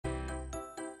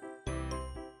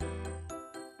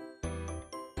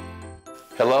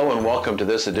Hello and welcome to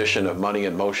this edition of Money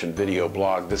in Motion video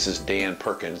blog. This is Dan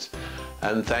Perkins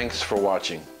and thanks for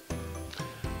watching.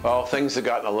 Well, things have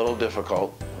gotten a little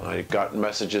difficult. I've gotten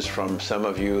messages from some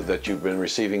of you that you've been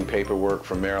receiving paperwork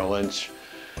from Merrill Lynch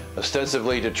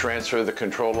ostensibly to transfer the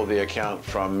control of the account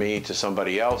from me to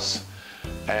somebody else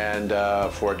and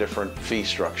for a different fee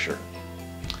structure.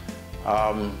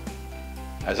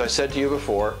 As I said to you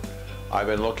before, I've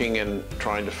been looking and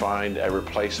trying to find a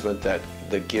replacement that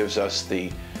gives us the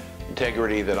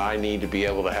integrity that I need to be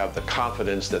able to have the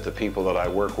confidence that the people that I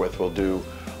work with will do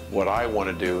what I want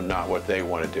to do, not what they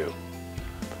want to do.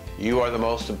 You are the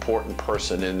most important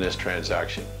person in this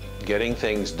transaction. Getting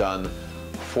things done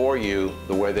for you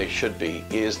the way they should be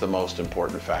is the most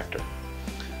important factor.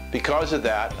 Because of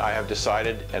that, I have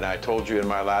decided, and I told you in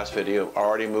my last video, I've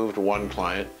already moved one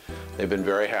client. They've been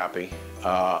very happy.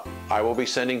 I will be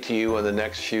sending to you in the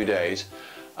next few days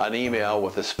an email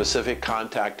with the specific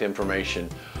contact information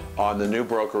on the new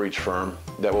brokerage firm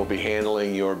that will be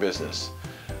handling your business.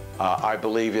 I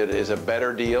believe it is a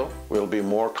better deal. It will be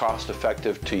more cost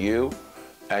effective to you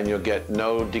and you'll get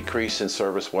no decrease in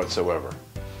service whatsoever.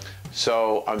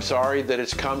 So I'm sorry that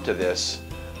it's come to this,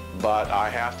 but I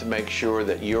have to make sure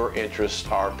that your interests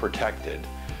are protected,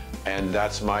 and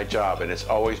that's my job, and it's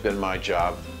always been my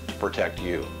job to protect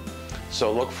you.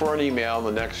 So look for an email in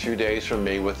the next few days from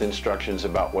me with instructions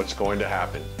about what's going to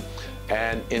happen.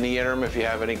 And in the interim, if you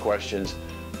have any questions,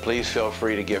 please feel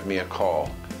free to give me a call.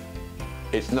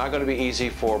 It's not going to be easy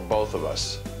for both of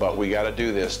us, but we got to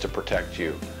do this to protect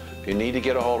you. If you need to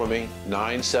get a hold of me,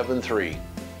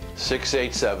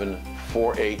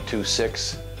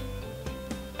 973-687-4826,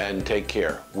 and take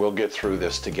care. We'll get through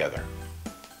this together.